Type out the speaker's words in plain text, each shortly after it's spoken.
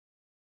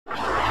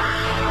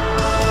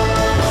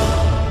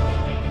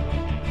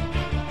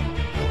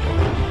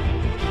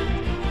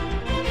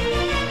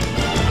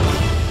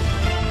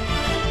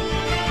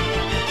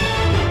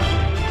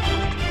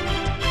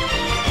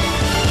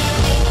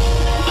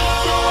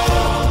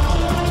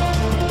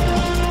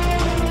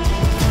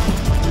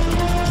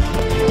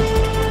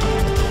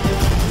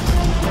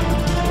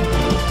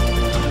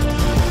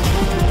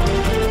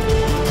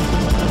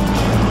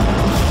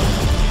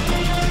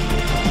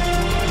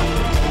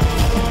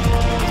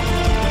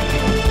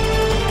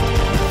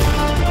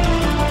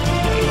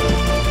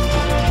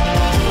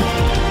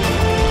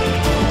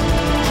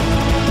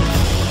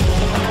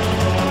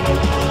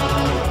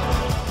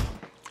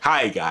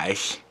Hi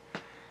guys.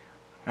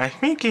 I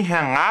think you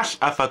have lots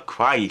of a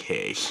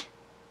Karatehaze.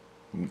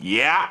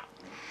 Yeah.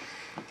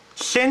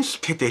 Since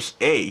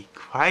Karatehaze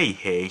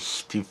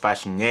Karatehaze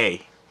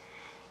 2008,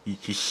 you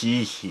can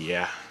see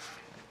here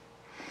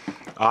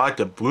all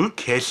the Blue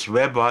Kids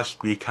Rebels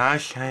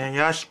becomes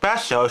your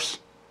specials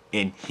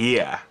in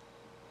here.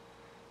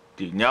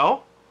 Do you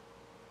know?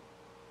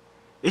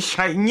 It's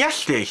like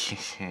yesterday's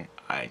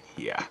on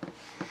here.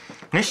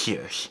 This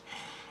year's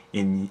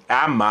in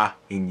Amma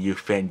in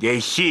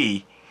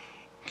UFNDC.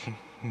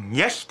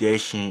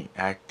 Yesterday's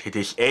at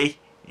Karatehaze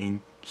in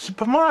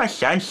Superman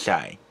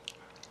Sunshine.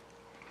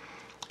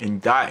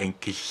 And that in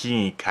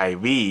Casino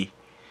Kyrie.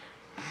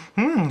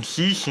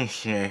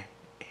 Seasons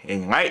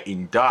in Light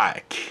and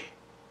Dark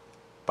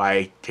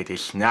by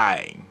Karatehaze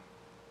 9.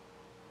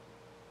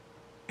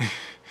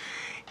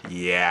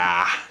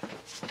 Yeah.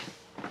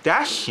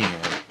 That's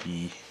gonna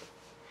be.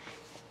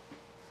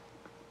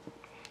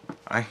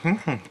 I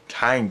think I'm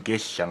trying to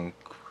get some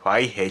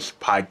Karatehaze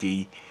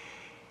party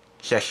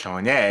session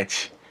on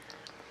it.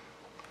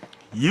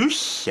 Use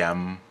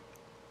some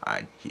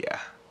on here.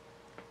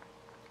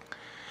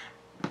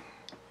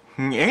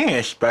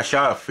 Any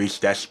special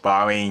freestyle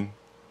sparring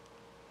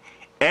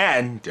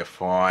and the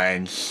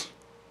phones.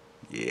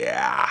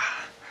 Yeah.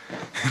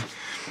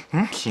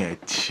 Here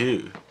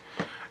too.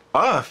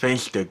 Other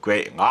things the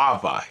Great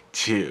Lava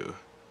too.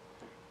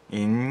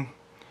 In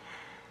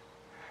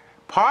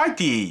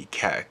party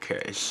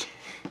characters.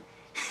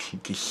 You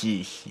can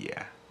see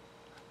here.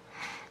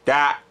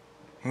 That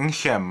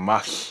is a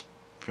much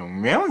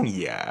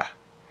familiar.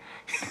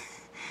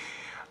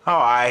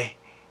 Alright,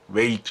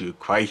 ready to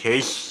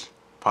Karatehaze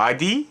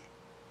party?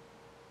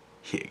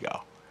 Here you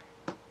go.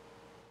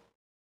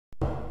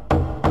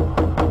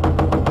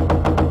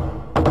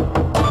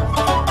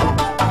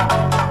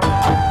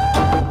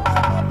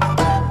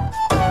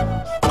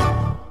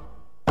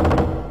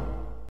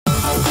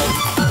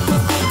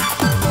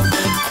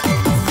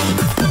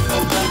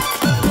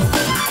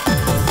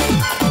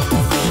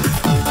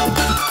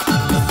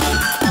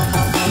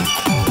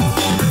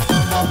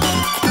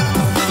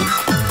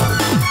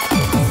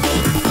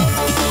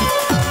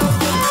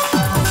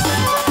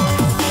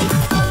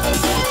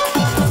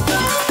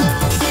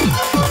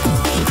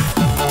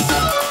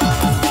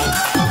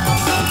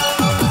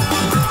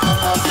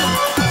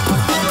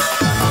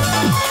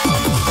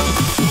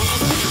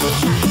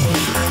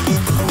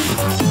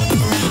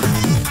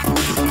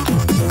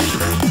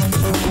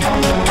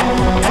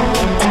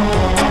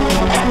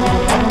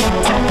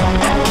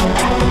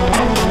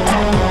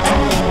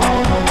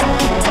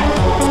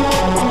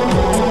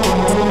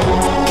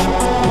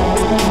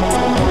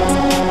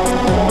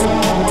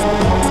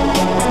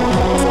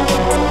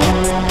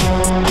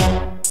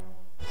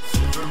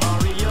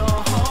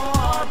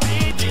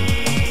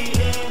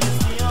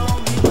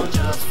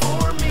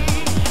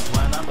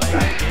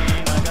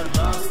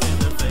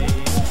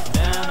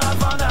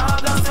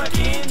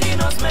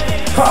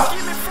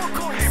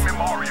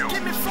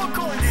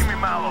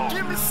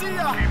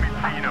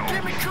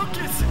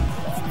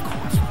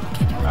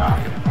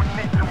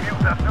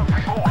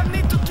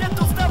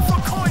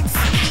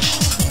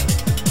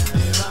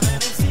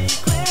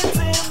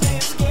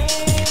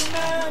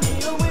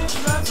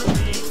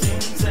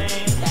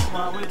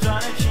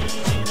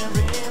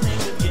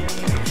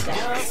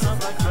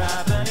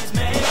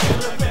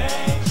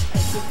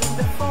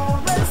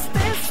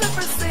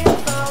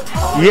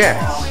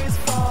 Yes.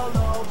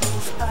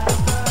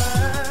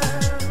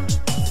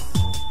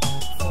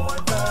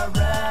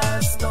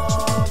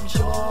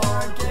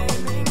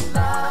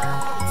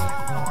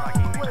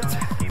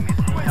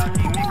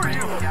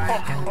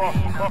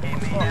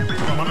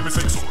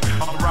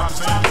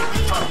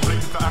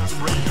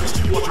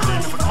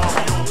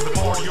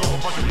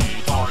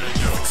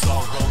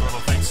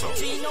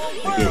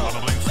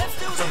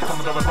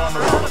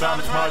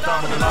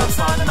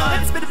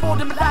 It's been bored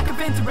and my lack of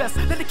interest.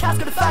 Let the cast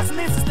go to fast and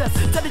instances.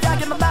 Tell the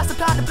young and my master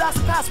plan to blast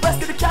and pass.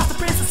 Rescue the cast of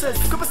princesses.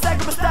 Group of stag,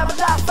 group of stab and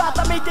laugh. Fight,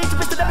 I made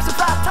dangerous to never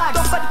survive time.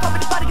 Don't fight the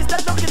puppet, the body gets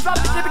dead. Nobody gets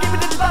robbed. They never give me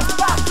the device to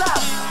rock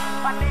loud.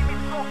 My name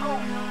is Coco.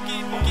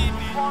 Give me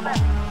all that.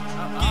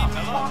 Give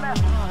me all that.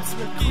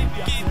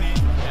 Give me.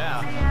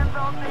 Yeah.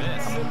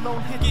 I'm in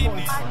lone hit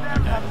points.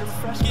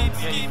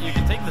 You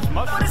can take this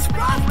much. What is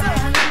wrong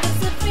there?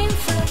 It's a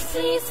princess,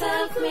 please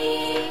help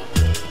me.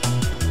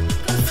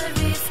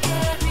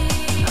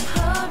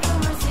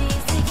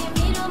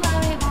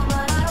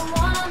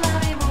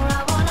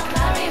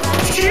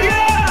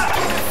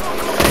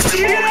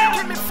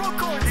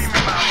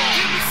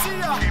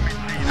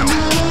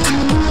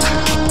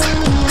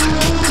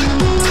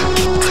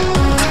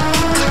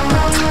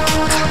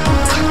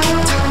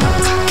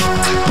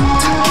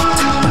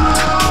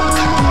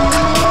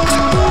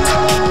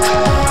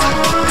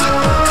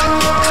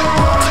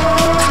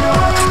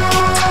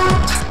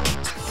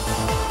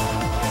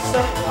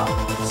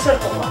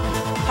 Circle block,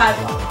 high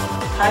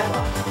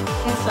block,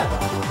 inside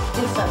block,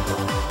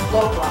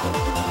 low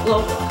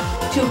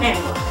block, two hand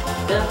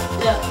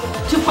block,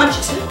 two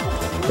punches.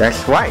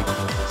 That's right.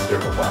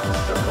 Circle block,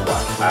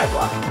 high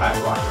block, inside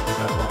block,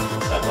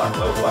 inside block,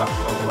 low block,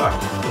 low block.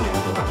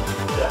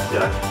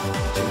 Yeah,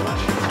 too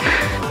much.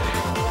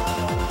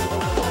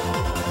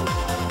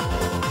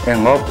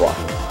 And low block.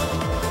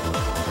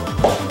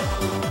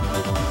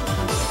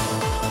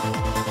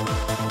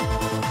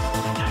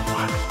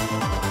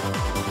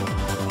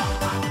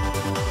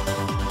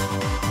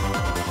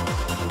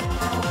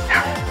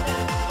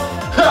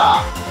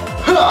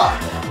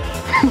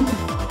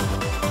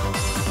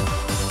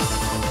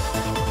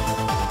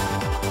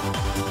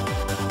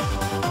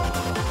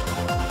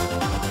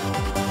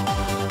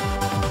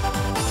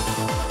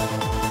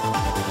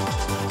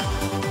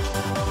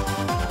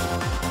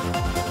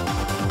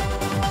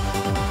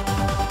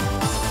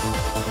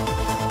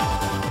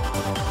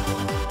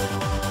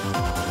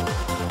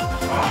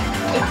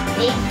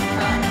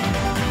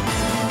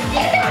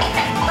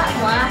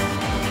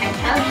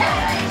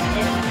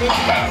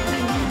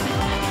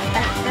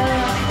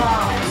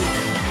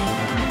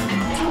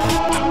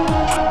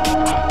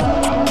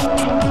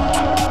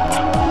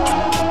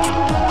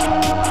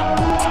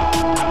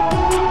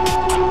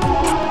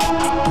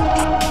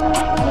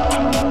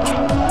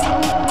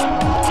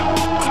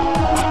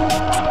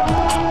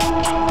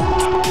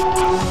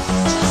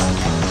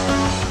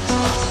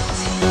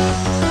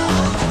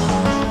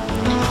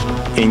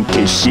 In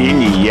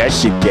Cassini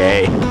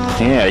yesterday,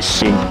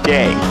 same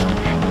thing.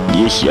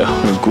 Use your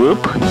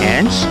group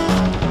hands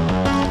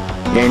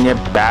and the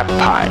back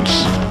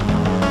palms.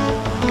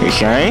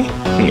 Okay?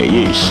 Here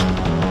use.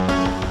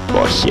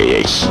 For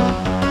serious.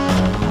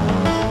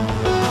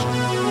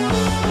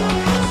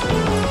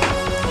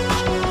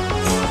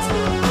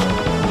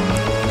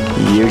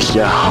 Use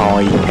your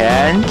whole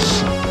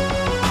hands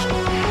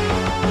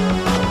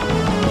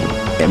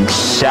and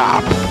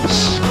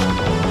stops.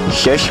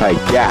 Just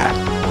like that.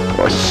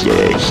 For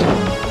serious.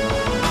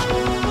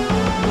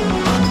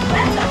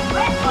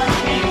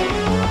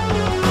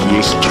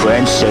 Use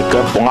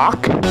twin-circle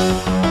block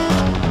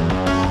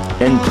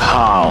and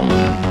palm.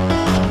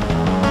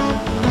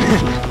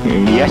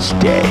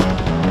 Yesterday.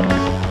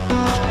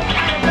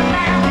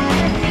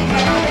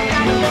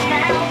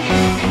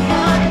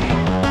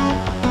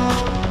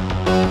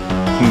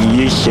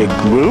 Use a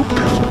group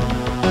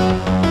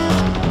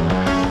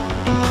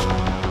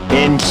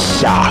and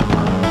stop.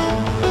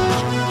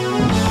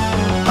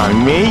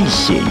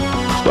 Amazing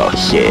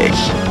process.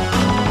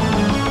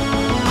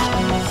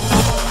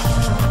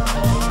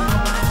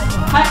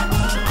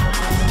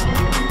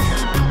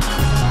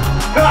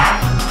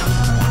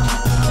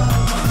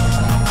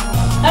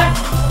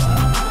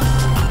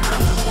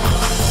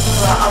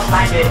 Well, I'll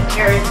find it.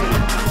 Carry me.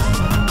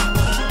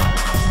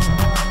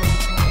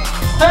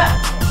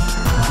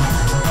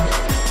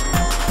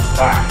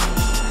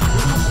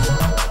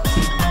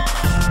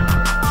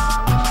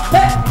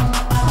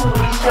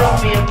 Please show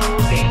me a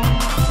movie.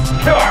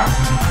 Sure.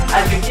 I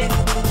could get.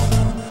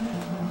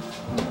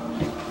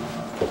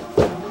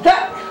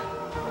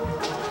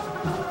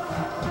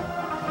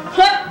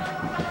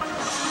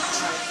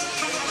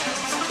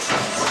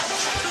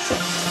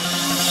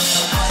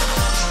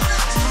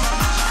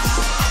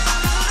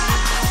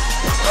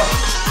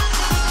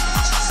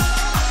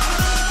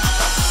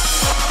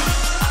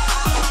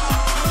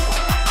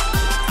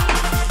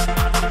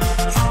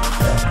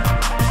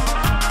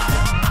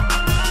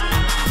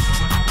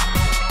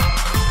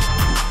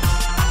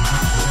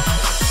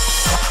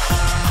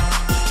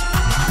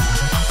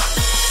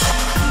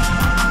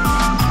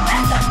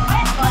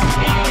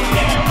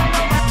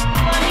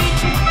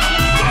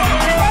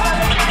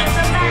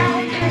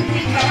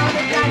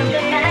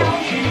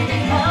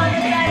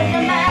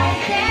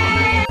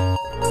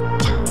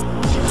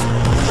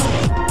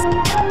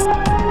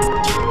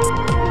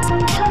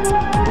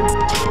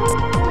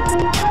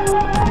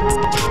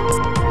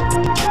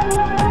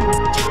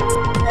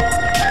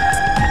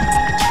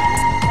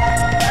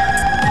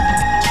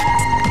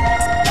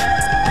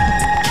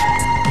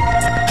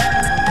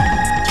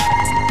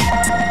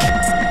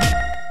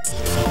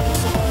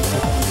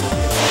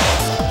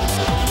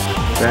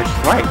 That's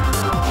right.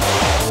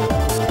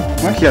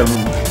 What's a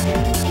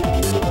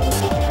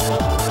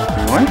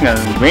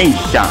rain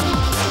song?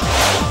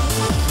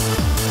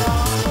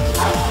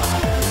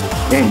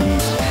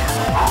 Indies.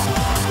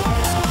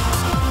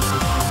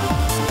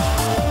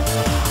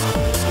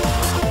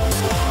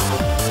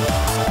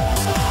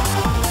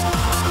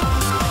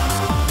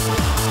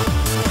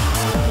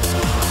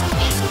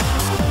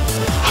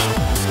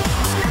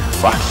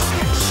 Watch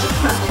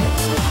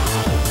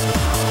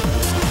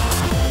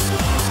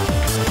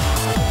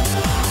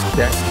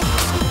this.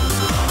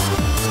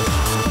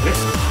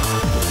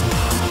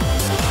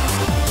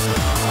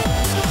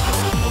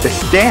 The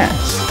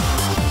stance.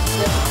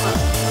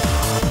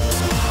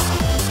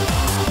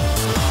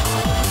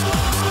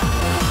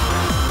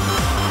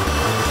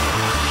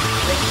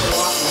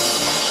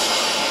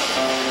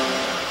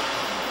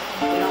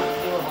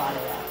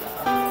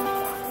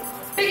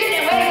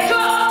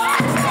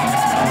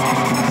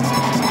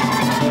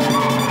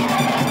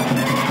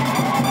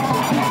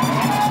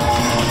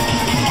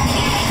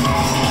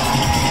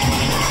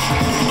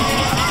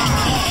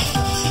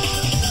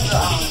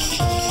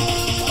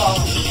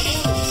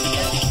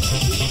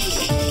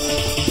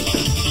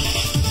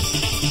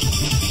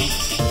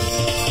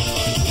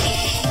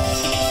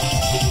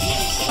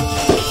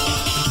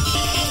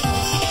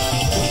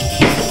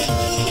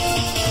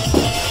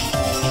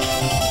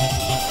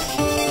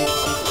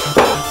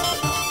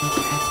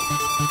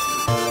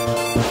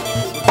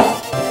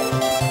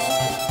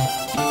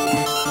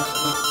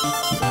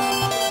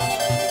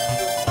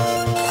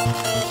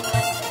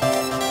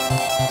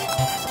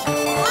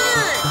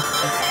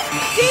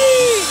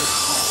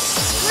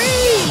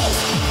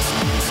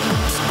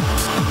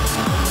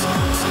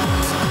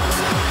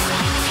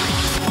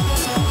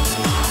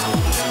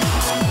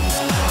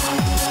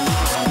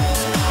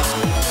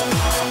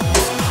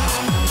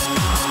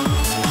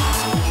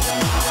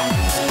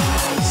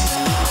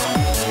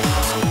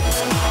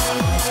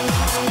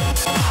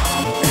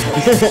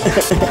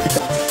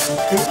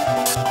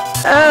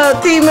 Oh,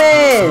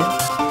 T-Man.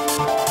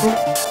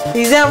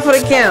 He's out for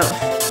the count.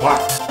 1,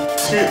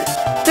 2,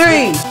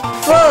 3,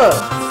 4,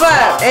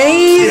 5, and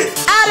he's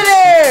out of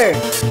there.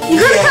 You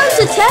gotta count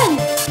to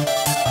 10.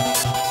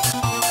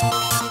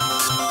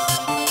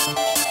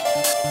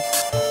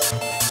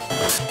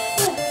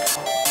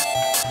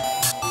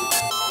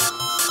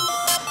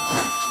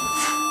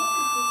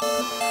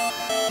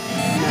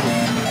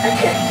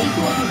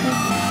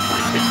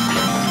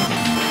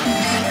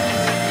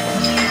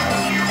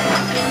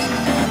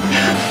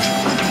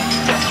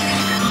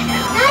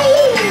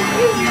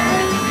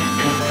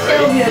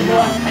 Still here,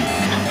 boy.